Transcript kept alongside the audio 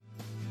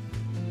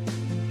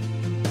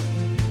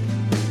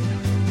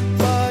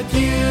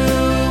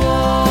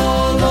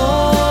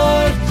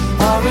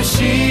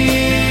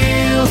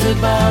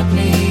about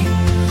me,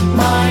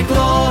 my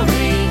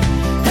glory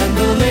and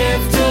the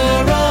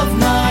lifter of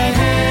my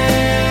head.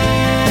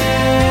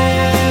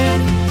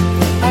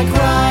 I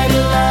cried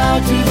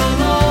aloud to the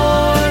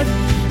Lord,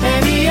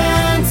 and he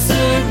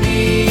answered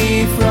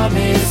me from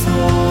his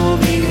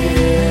holy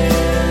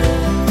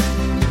hill.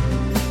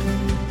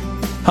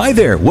 Hi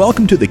there,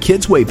 welcome to the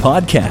Kids Way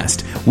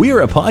podcast. We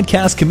are a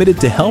podcast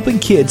committed to helping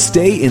kids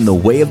stay in the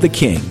way of the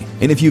King.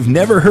 And if you've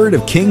never heard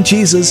of King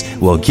Jesus,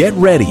 well, get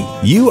ready.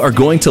 You are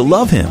going to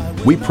love him.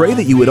 We pray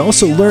that you would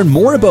also learn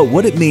more about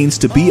what it means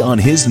to be on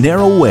his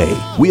narrow way.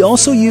 We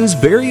also use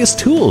various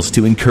tools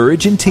to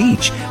encourage and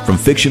teach, from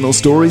fictional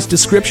stories to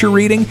scripture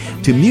reading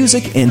to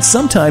music, and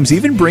sometimes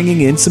even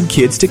bringing in some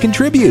kids to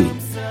contribute.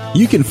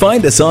 You can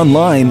find us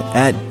online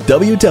at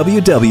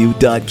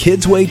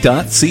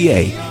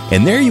www.kidsway.ca,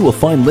 and there you will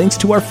find links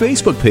to our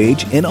Facebook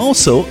page and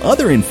also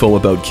other info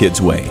about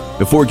Kids Way.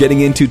 Before getting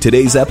into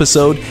today's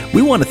episode,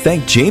 we want to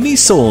thank Jamie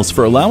Souls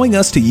for allowing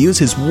us to use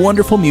his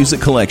wonderful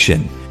music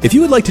collection. If you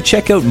would like to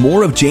check out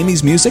more of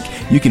Jamie's music,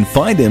 you can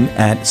find him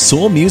at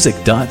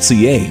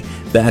soulmusic.ca.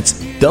 That's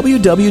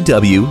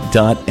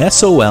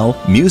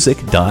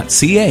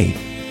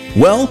www.solmusic.ca.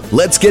 Well,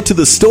 let's get to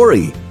the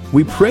story.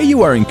 We pray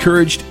you are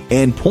encouraged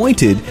and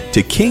pointed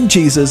to King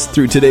Jesus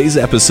through today's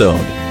episode.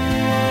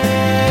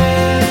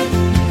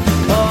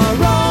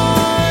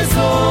 Arise,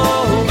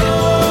 O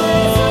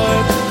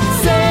Lord,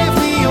 save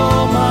me,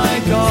 O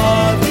my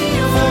God,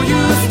 for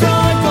you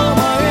strike all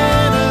my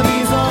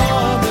enemies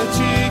on the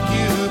cheek,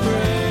 you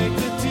break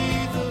the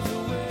teeth of the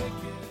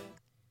wicked.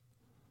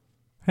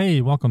 Hey,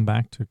 welcome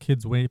back to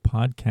Kids Way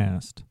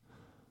Podcast.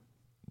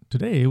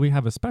 Today we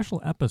have a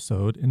special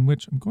episode in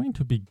which I'm going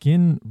to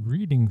begin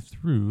reading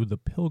through the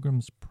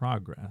Pilgrims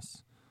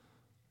Progress.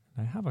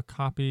 I have a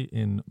copy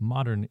in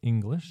modern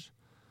English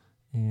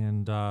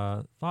and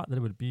thought that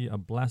it would be a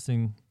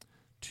blessing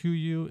to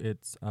you.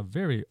 It's a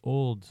very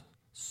old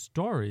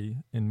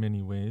story in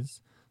many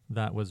ways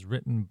that was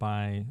written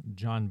by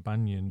John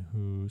Bunyan,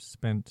 who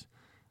spent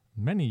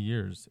many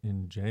years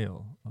in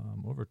jail,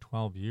 over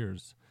 12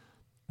 years.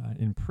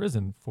 In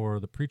prison for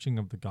the preaching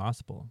of the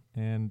gospel,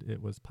 and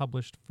it was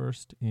published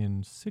first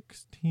in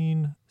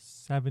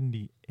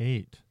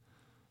 1678.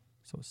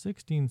 So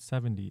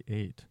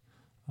 1678,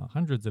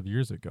 hundreds of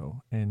years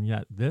ago, and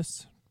yet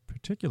this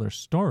particular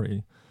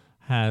story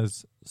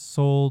has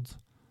sold,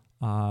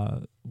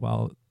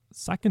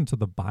 second to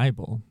the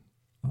Bible,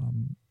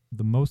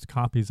 the most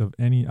copies of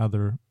any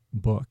other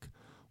book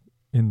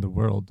in the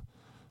world.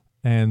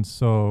 And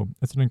so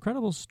it's an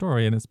incredible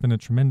story, and it's been a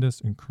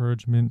tremendous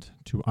encouragement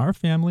to our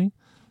family.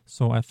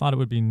 So I thought it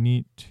would be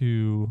neat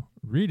to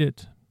read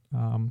it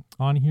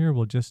on here.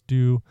 We'll just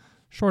do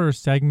shorter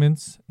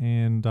segments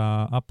and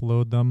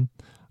upload them.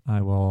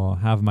 I will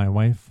have my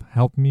wife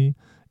help me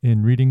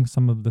in reading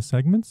some of the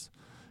segments,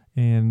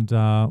 and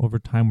over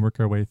time work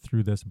our way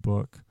through this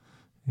book.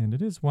 And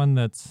it is one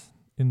that's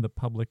in the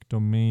public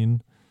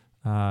domain.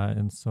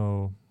 And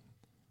so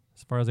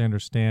as far as I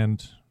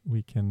understand,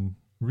 we can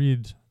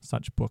read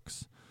such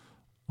books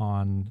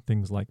on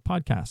things like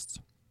podcasts.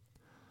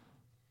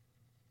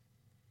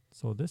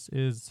 So this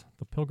is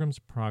the Pilgrims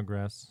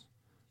Progress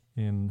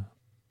in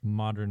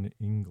modern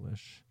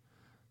English.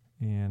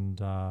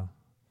 And I'm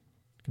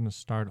going to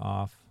start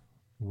off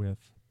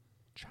with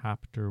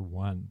chapter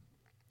 1.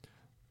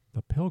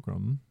 The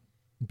pilgrim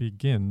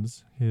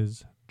begins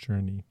his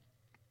journey.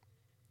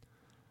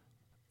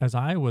 As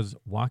I was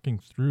walking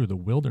through the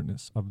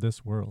wilderness of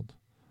this world,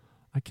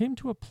 I came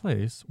to a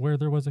place where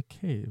there was a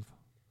cave.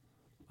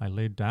 I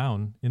laid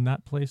down in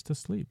that place to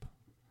sleep.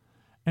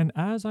 And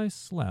as I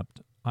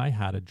slept, I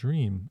had a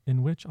dream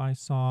in which I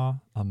saw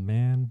a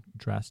man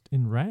dressed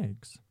in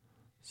rags,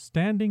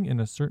 standing in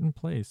a certain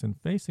place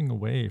and facing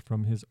away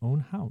from his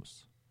own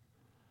house.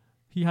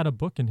 He had a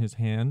book in his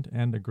hand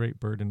and a great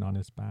burden on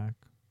his back.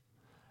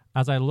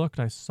 As I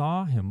looked, I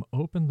saw him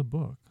open the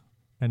book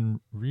and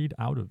read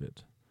out of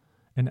it.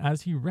 And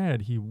as he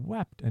read, he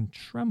wept and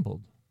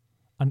trembled.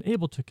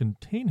 Unable to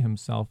contain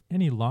himself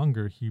any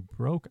longer, he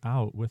broke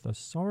out with a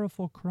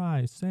sorrowful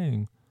cry,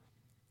 saying,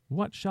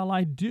 "What shall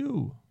I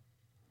do?"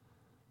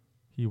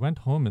 He went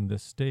home in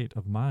this state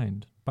of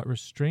mind, but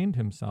restrained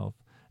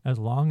himself as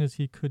long as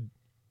he could,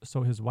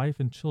 so his wife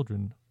and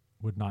children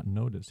would not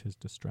notice his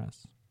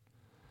distress.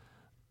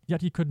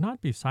 Yet he could not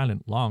be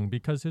silent long,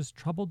 because his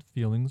troubled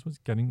feelings was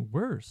getting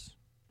worse.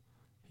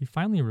 He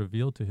finally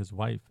revealed to his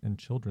wife and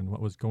children what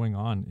was going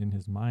on in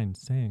his mind,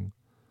 saying,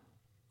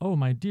 "Oh,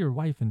 my dear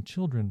wife and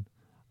children,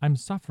 I'm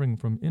suffering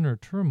from inner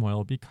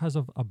turmoil because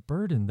of a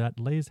burden that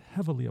lays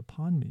heavily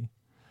upon me.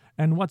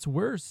 And what's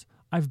worse,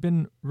 I've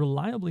been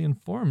reliably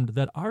informed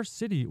that our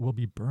city will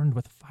be burned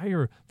with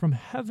fire from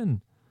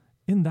heaven.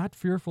 In that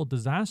fearful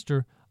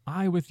disaster,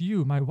 I with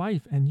you, my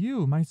wife, and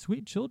you, my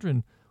sweet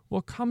children,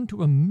 will come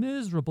to a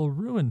miserable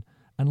ruin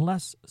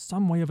unless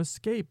some way of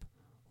escape,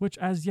 which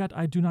as yet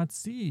I do not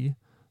see,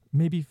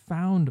 may be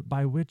found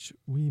by which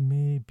we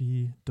may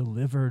be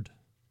delivered."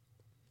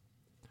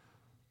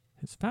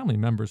 His family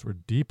members were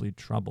deeply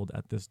troubled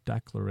at this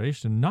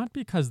declaration, not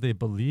because they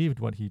believed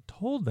what he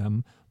told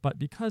them, but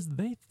because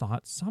they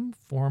thought some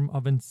form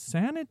of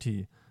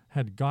insanity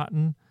had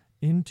gotten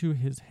into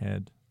his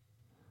head.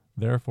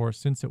 Therefore,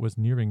 since it was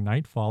nearing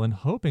nightfall, and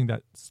hoping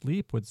that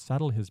sleep would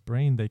settle his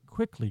brain, they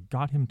quickly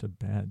got him to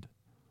bed.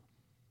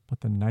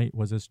 But the night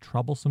was as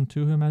troublesome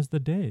to him as the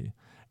day,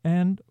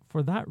 and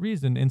for that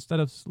reason, instead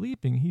of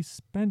sleeping, he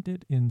spent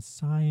it in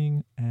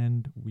sighing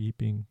and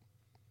weeping.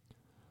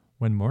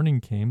 When morning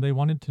came, they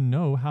wanted to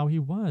know how he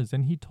was,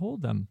 and he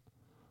told them.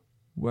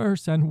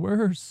 Worse and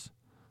worse.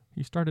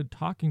 He started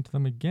talking to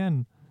them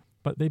again,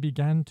 but they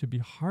began to be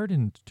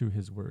hardened to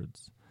his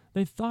words.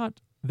 They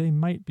thought they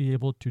might be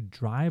able to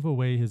drive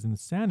away his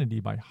insanity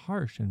by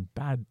harsh and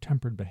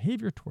bad-tempered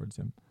behavior towards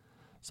him.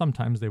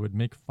 Sometimes they would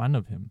make fun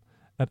of him.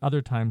 At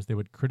other times they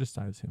would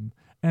criticize him,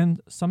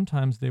 and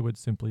sometimes they would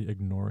simply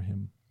ignore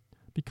him.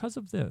 Because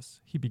of this,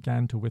 he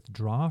began to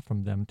withdraw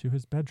from them to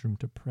his bedroom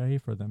to pray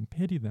for them,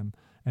 pity them,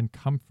 and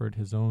comfort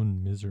his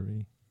own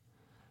misery.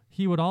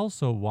 He would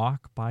also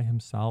walk by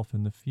himself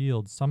in the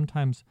fields,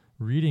 sometimes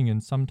reading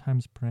and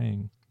sometimes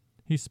praying.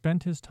 He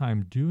spent his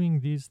time doing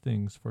these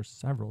things for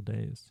several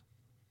days.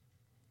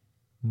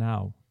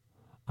 Now,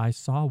 I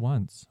saw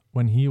once,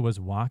 when he was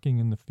walking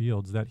in the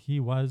fields, that he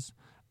was,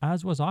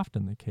 as was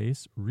often the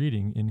case,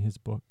 reading in his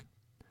book.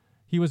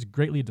 He was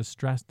greatly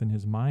distressed in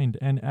his mind,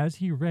 and as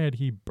he read,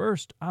 he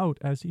burst out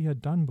as he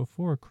had done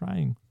before,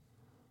 crying,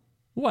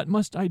 "What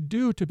must I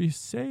do to be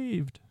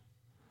saved?"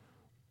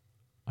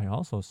 I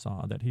also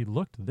saw that he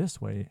looked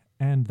this way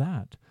and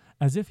that,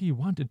 as if he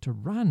wanted to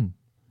run.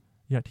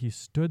 Yet he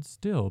stood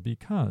still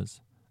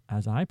because,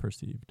 as I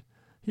perceived,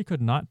 he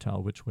could not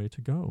tell which way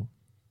to go.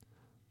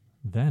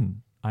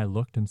 Then I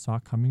looked and saw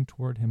coming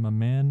toward him a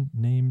man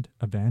named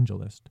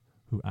Evangelist,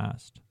 who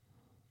asked,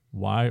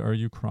 "Why are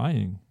you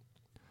crying?"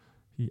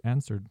 He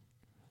answered,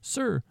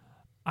 "Sir,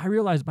 I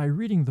realize by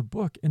reading the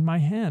book in my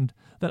hand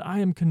that I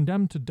am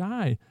condemned to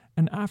die,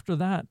 and after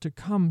that to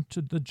come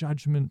to the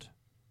judgment.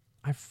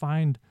 I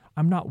find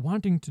I'm not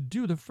wanting to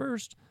do the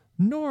first,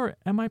 nor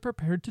am I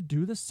prepared to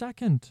do the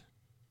second."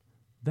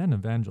 Then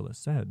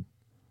Evangelist said,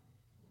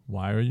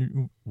 Why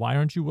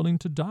aren't you willing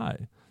to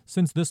die,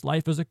 since this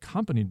life is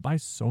accompanied by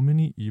so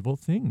many evil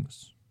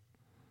things?"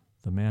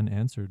 The man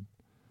answered,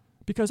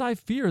 "Because I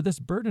fear this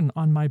burden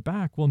on my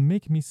back will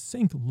make me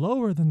sink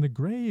lower than the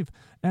grave,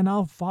 and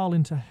I'll fall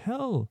into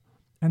hell.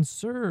 And,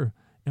 sir,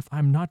 if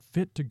I'm not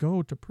fit to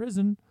go to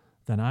prison,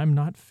 then I'm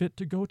not fit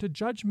to go to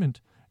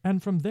judgment,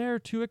 and from there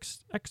to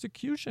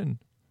execution.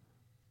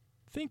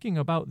 Thinking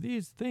about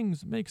these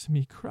things makes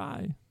me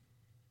cry."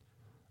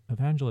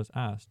 Evangelist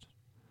asked,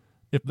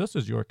 "If this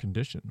is your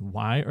condition,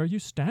 why are you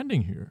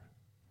standing here?"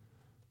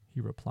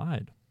 He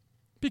replied,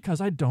 "Because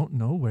I don't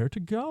know where to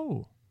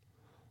go."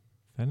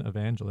 Then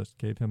Evangelist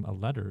gave him a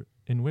letter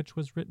in which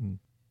was written,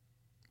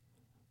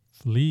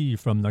 "Flee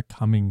from the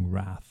coming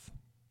wrath."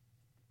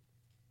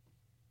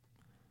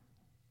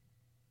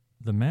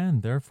 The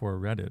man therefore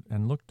read it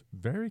and looked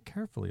very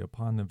carefully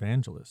upon the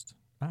Evangelist,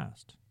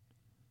 asked,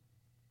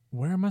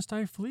 "Where must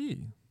I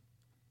flee?"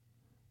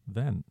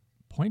 Then,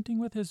 pointing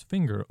with his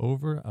finger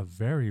over a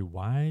very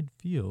wide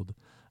field,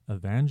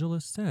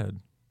 Evangelist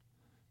said,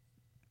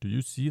 "Do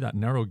you see that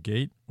narrow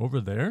gate over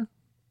there?"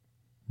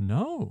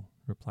 "No,"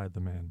 replied the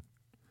man.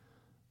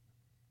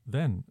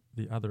 Then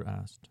the other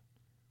asked,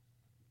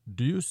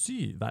 "Do you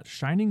see that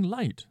shining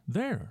light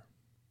there?"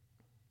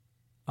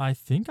 "I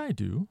think I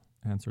do,"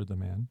 answered the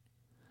man.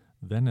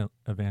 Then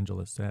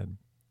Evangelist said,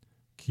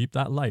 "Keep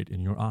that light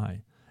in your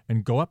eye,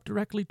 and go up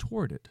directly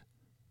toward it.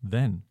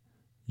 Then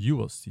you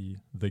will see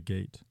the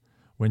gate.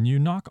 When you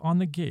knock on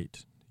the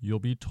gate, you'll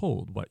be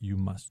told what you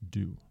must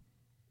do."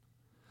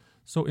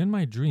 So in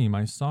my dream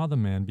I saw the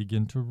man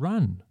begin to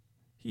run.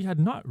 He had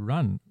not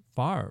run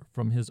far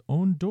from his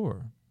own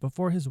door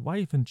before his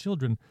wife and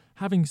children,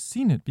 having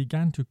seen it,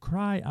 began to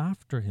cry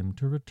after him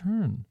to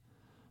return.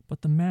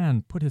 But the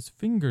man put his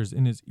fingers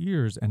in his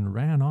ears and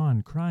ran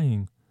on,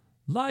 crying,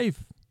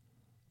 "Life!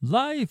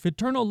 Life!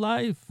 Eternal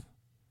life!"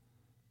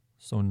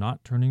 So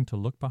not turning to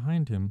look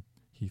behind him,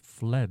 he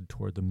fled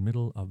toward the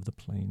middle of the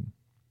plain.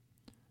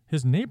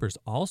 His neighbors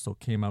also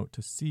came out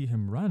to see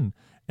him run,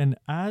 and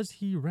as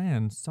he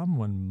ran,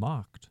 someone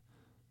mocked.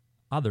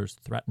 Others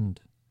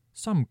threatened.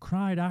 Some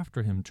cried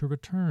after him to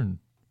return.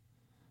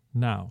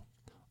 Now,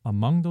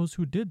 among those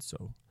who did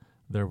so,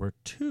 there were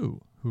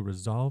 2 who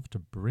resolved to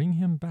bring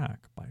him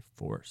back by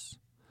force.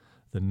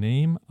 The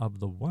name of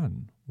the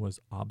one was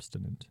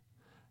Obstinate,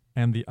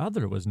 and the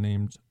other was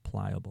named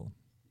Pliable.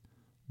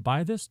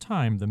 By this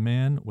time the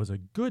man was a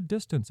good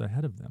distance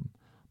ahead of them,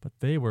 but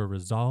they were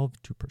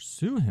resolved to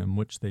pursue him,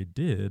 which they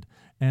did,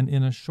 and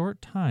in a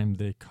short time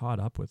they caught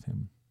up with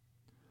him.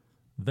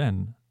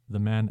 Then the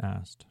man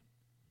asked,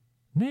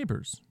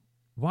 "Neighbors,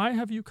 why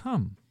have you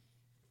come?"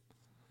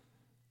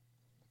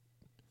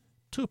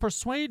 "To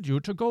persuade you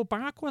to go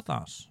back with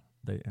us,"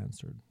 they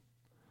answered.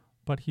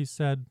 But he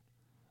said,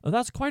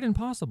 "That's quite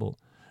impossible.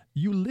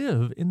 You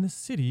live in the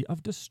city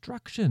of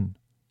destruction,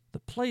 the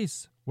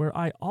place where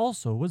I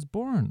also was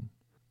born.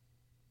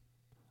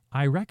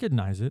 I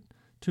recognize it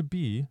to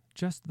be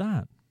just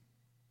that.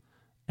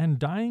 And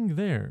dying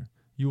there,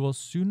 you will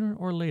sooner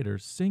or later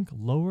sink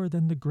lower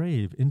than the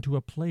grave into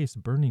a place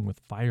burning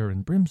with fire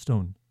and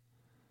brimstone.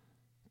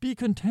 Be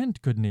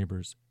content, good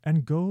neighbors,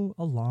 and go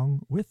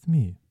along with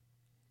me.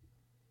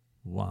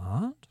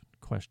 What?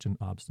 Questioned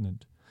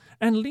Obstinate.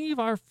 And leave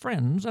our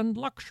friends and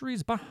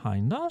luxuries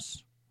behind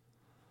us?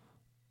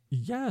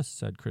 Yes,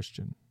 said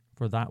Christian,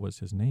 for that was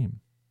his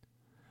name.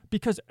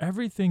 Because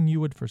everything you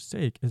would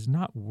forsake is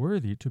not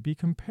worthy to be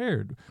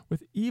compared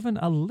with even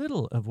a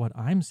little of what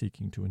I'm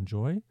seeking to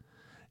enjoy.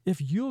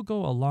 If you'll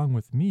go along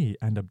with me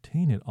and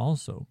obtain it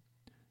also,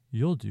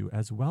 you'll do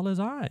as well as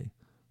I.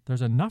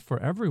 There's enough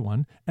for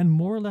everyone and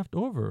more left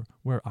over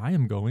where I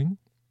am going.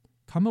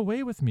 Come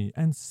away with me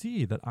and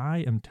see that I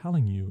am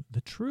telling you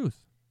the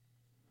truth.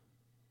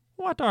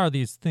 What are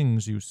these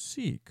things you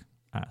seek?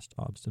 Asked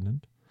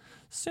Obstinate,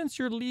 since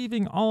you're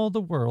leaving all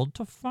the world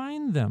to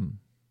find them.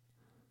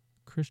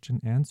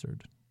 Christian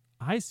answered,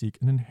 I seek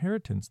an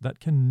inheritance that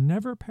can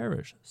never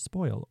perish,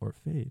 spoil, or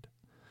fade.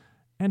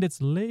 And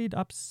it's laid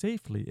up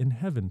safely in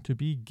heaven to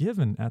be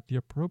given at the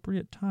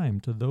appropriate time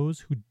to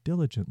those who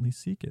diligently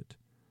seek it.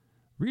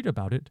 Read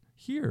about it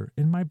here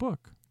in my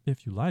book,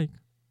 if you like.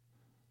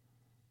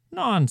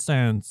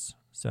 Nonsense,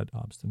 said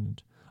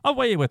Obstinate.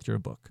 Away with your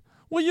book.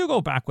 Will you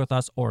go back with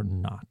us or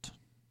not?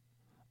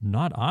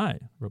 Not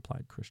I,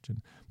 replied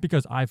Christian,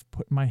 because I've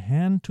put my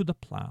hand to the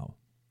plow.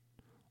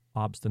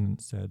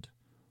 Obstinate said,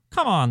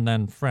 Come on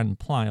then, friend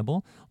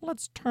Pliable,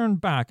 let's turn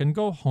back and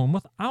go home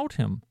without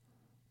him.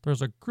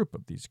 There's a group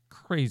of these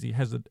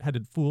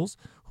crazy-headed fools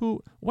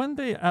who, when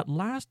they at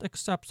last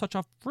accept such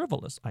a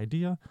frivolous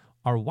idea,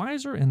 are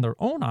wiser in their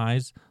own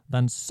eyes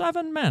than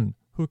 7 men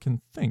who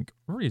can think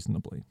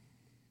reasonably.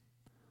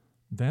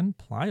 Then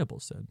Pliable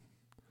said,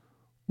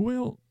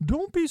 Well,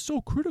 don't be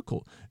so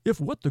critical. If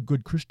what the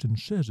good Christian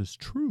says is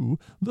true,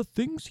 the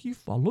things he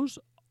follows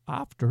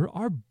after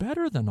are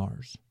better than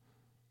ours.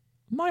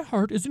 My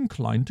heart is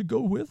inclined to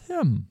go with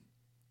him.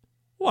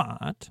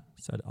 What?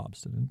 Said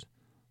Obstinate.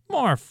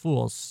 More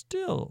fools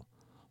still.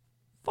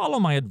 Follow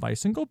my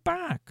advice and go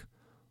back.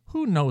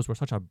 Who knows where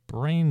such a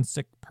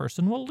brain-sick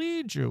person will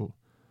lead you?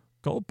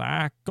 Go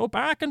back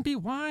and be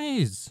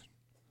wise.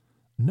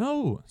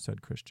 No,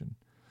 said Christian,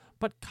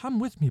 but come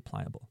with me,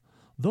 Pliable.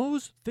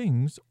 Those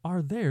things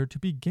are there to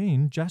be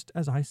gained just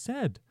as I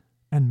said,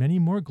 and many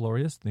more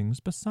glorious things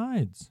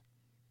besides.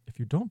 If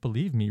you don't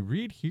believe me,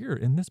 read here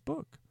in this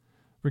book.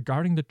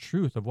 Regarding the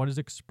truth of what is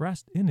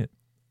expressed in it,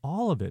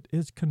 all of it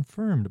is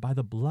confirmed by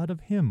the blood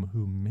of him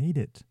who made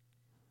it.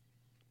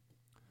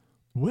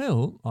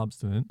 Well,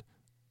 Obstinate,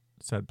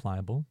 said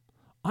Pliable,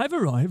 I've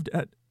arrived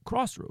at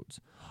crossroads.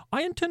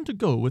 I intend to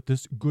go with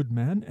this good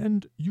man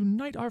and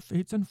unite our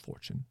fates and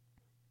fortune.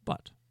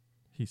 But,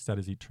 he said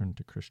as he turned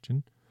to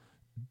Christian,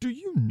 do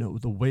you know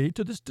the way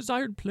to this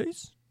desired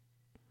place?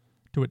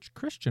 To which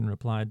Christian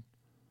replied,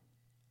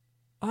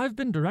 I've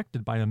been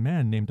directed by a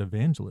man named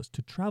Evangelist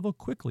to travel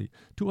quickly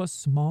to a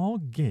small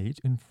gate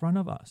in front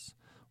of us.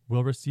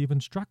 We'll receive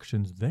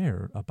instructions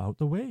there about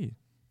the way.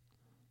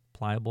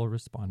 Pliable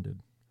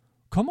responded,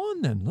 Come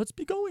on then, let's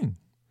be going.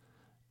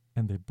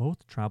 And they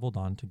both traveled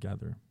on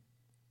together.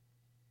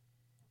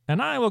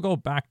 And I will go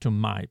back to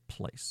my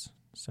place,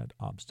 said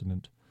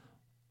Obstinate.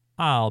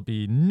 I'll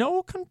be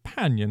no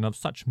companion of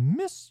such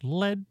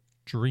misled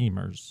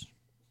dreamers.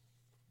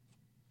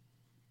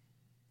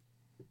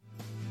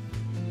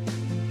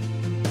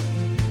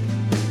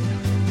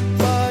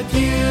 But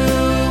you,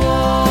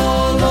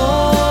 O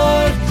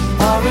Lord,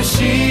 are a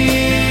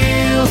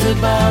shield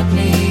about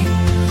me,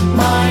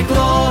 my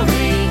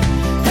glory,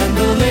 and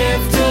the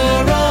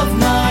lifter of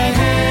my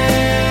head.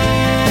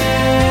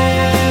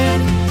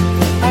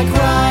 I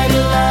cried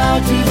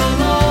aloud to the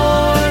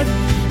Lord,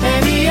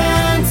 and he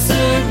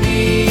answered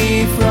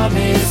me from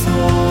his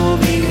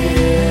holy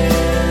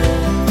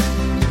hill.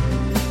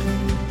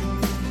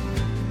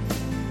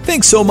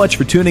 Thanks so much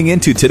for tuning in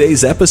to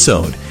today's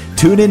episode.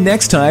 Tune in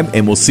next time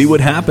and we'll see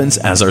what happens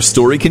as our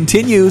story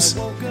continues.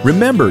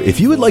 Remember, if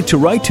you would like to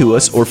write to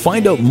us or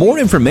find out more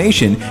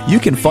information,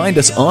 you can find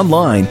us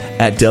online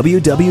at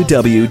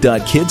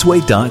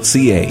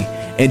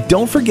www.kidsway.ca. And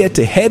don't forget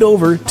to head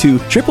over to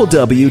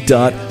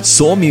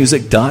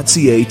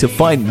www.soulmusic.ca to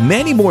find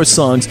many more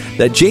songs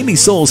that Jamie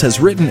Souls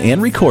has written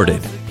and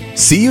recorded.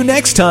 See you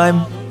next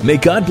time. May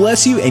God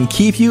bless you and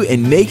keep you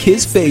and make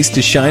His face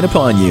to shine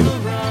upon you.